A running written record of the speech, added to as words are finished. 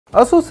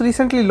Asus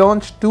recently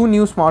launched two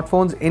new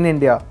smartphones in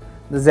India,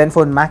 the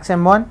ZenFone Max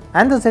M1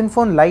 and the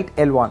ZenFone Lite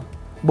L1.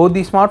 Both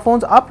these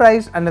smartphones are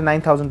priced under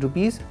 9,000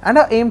 rupees and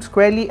are aimed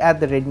squarely at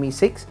the Redmi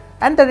 6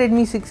 and the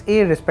Redmi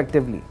 6A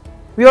respectively.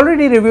 We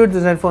already reviewed the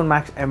ZenFone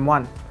Max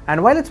M1,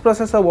 and while its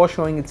processor was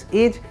showing its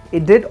age,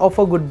 it did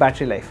offer good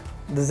battery life.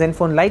 The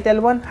ZenFone Lite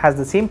L1 has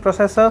the same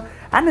processor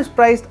and is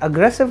priced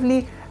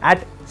aggressively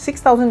at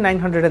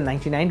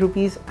 6,999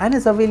 rupees and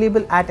is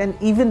available at an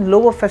even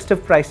lower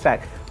festive price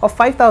tag of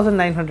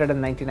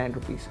 5,999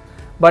 rupees.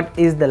 But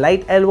is the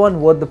Lite L1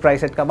 worth the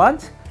price it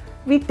commands?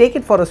 We take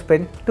it for a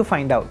spin to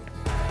find out.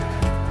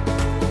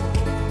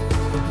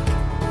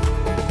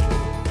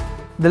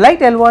 The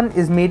Lite L1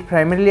 is made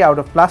primarily out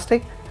of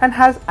plastic and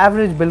has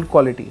average build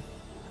quality.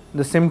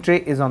 The SIM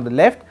tray is on the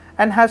left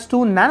and has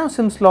two nano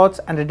SIM slots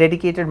and a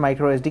dedicated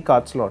micro SD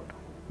card slot.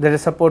 There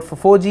is support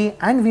for 4G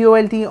and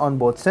VoLTE on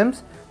both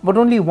SIMs, but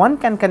only one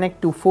can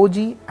connect to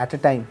 4G at a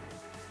time.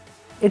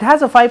 It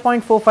has a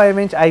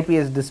 5.45-inch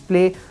IPS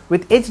display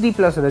with HD+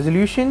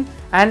 resolution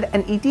and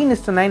an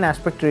 18:9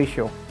 aspect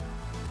ratio.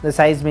 The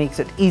size makes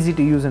it easy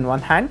to use in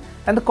one hand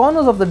and the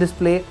corners of the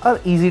display are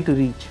easy to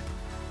reach.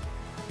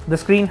 The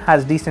screen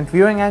has decent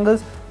viewing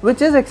angles,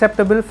 which is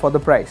acceptable for the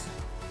price.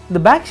 The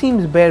back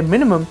seems bare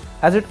minimum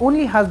as it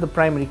only has the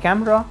primary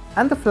camera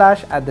and the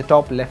flash at the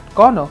top left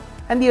corner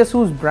and the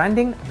Asus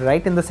branding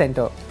right in the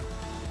center.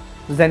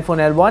 The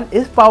ZenFone L1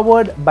 is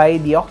powered by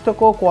the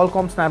octa-core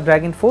Qualcomm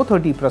Snapdragon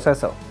 430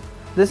 processor.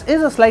 This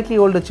is a slightly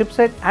older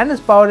chipset and is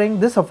powering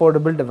this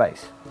affordable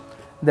device.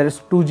 There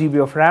is 2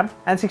 GB of RAM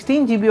and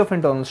 16 GB of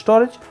internal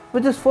storage,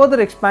 which is further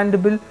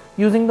expandable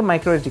using the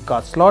microSD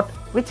card slot,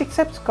 which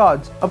accepts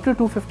cards up to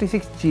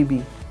 256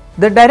 GB.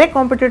 The direct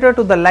competitor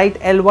to the Lite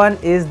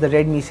L1 is the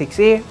Redmi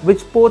 6A, which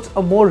sports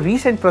a more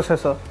recent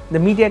processor, the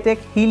MediaTek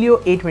Helio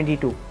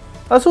A22.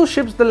 Asus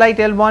ships the Lite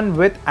L1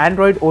 with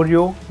Android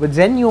Oreo with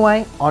Zen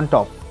UI on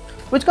top,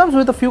 which comes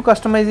with a few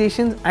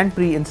customizations and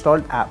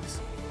pre-installed apps.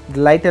 The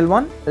Lite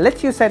L1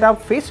 lets you set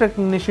up face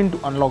recognition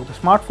to unlock the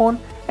smartphone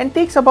and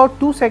takes about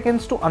 2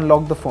 seconds to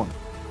unlock the phone.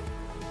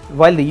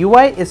 While the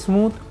UI is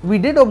smooth, we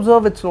did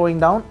observe it slowing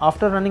down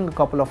after running a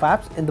couple of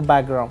apps in the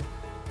background.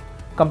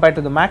 Compared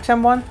to the Max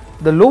M1,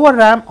 the lower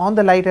RAM on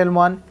the Lite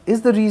L1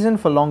 is the reason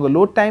for longer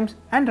load times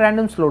and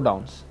random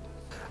slowdowns.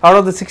 Out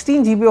of the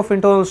 16 GB of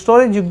internal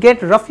storage, you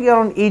get roughly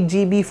around 8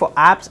 GB for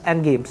apps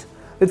and games.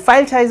 With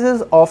file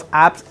sizes of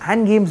apps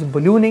and games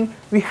ballooning,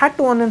 we had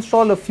to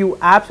uninstall a few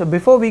apps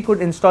before we could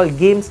install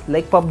games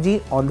like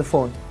PUBG on the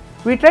phone.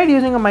 We tried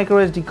using a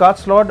microSD card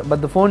slot,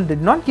 but the phone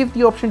did not give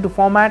the option to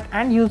format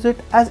and use it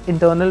as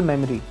internal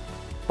memory.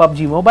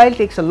 PUBG Mobile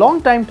takes a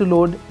long time to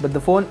load, but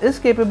the phone is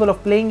capable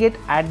of playing it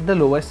at the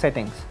lowest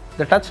settings.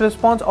 The touch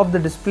response of the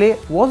display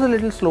was a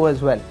little slow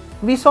as well.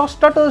 We saw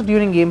stutters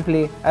during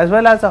gameplay as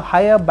well as a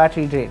higher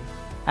battery drain.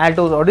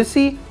 Alto's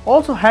Odyssey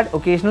also had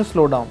occasional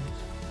slowdowns.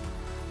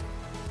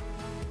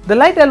 The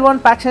Lite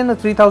L1 packs in a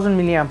 3000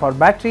 mAh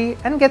battery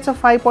and gets a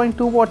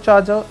 5.2W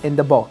charger in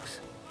the box.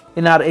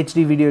 In our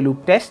HD video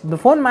loop test, the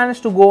phone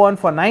managed to go on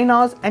for 9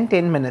 hours and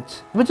 10 minutes,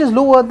 which is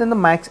lower than the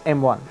Max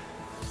M1.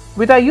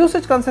 With our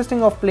usage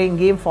consisting of playing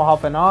game for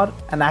half an hour,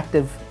 an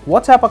active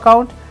WhatsApp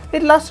account,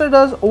 it lasted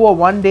us over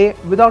 1 day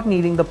without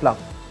needing the plug.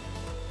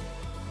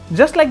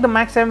 Just like the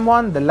Max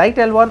M1, the Lite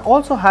L1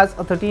 also has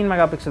a 13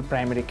 megapixel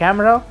primary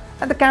camera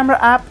and the camera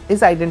app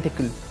is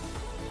identical.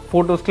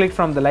 Photos clicked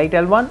from the Lite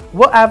L1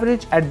 were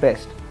average at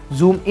best.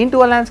 Zoom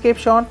into a landscape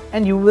shot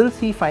and you will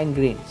see fine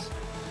grains.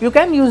 You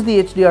can use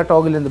the HDR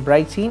toggle in the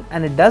bright scene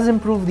and it does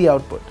improve the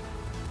output.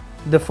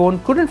 The phone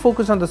couldn't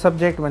focus on the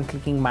subject when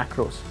clicking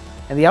macros,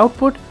 and the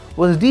output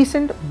was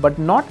decent but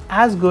not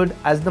as good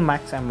as the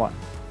Max M1.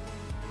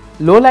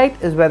 Low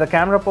light is where the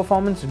camera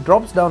performance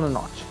drops down a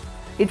notch.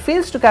 It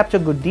fails to capture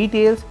good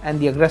details and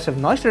the aggressive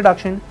noise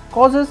reduction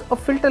causes a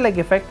filter-like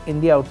effect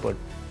in the output.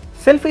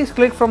 Selfies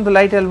clicked from the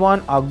Lite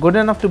L1 are good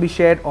enough to be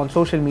shared on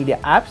social media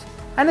apps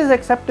and is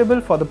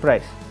acceptable for the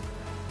price.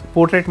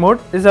 Portrait mode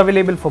is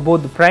available for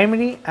both the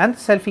primary and the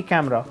selfie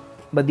camera,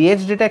 but the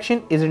edge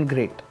detection isn't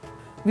great.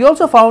 We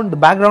also found the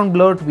background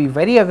blur to be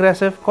very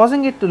aggressive,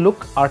 causing it to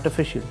look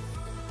artificial.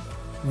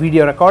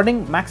 Video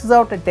recording maxes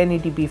out at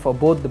 1080p for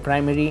both the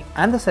primary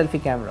and the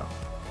selfie camera.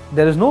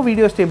 There is no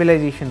video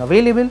stabilization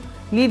available,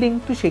 leading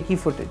to shaky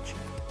footage.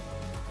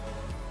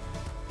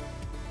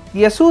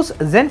 The Asus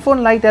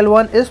ZenFone Lite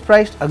L1 is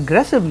priced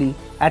aggressively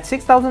at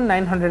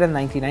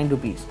 6,999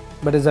 rupees,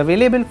 but is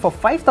available for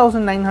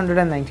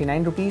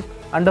 5,999 rupees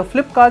under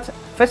Flipkart's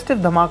Festive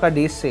Dhamaka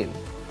Days sale.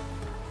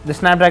 The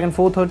Snapdragon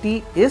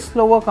 430 is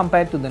slower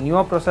compared to the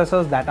newer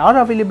processors that are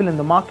available in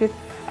the market,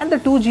 and the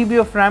 2 GB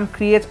of RAM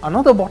creates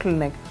another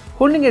bottleneck,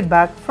 holding it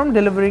back from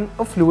delivering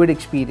a fluid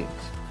experience.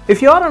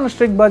 If you are on a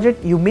strict budget,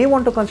 you may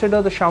want to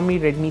consider the Xiaomi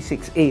Redmi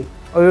 6A,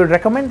 or we would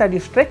recommend that you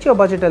stretch your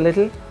budget a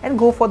little and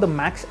go for the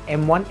Max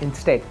M1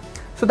 instead.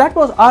 So that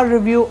was our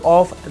review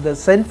of the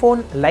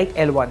ZenFone Lite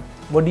L1.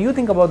 What do you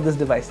think about this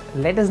device?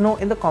 Let us know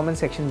in the comment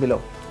section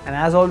below. And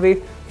as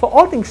always, for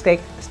all things tech,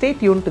 stay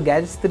tuned to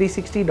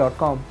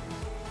gadgets360.com.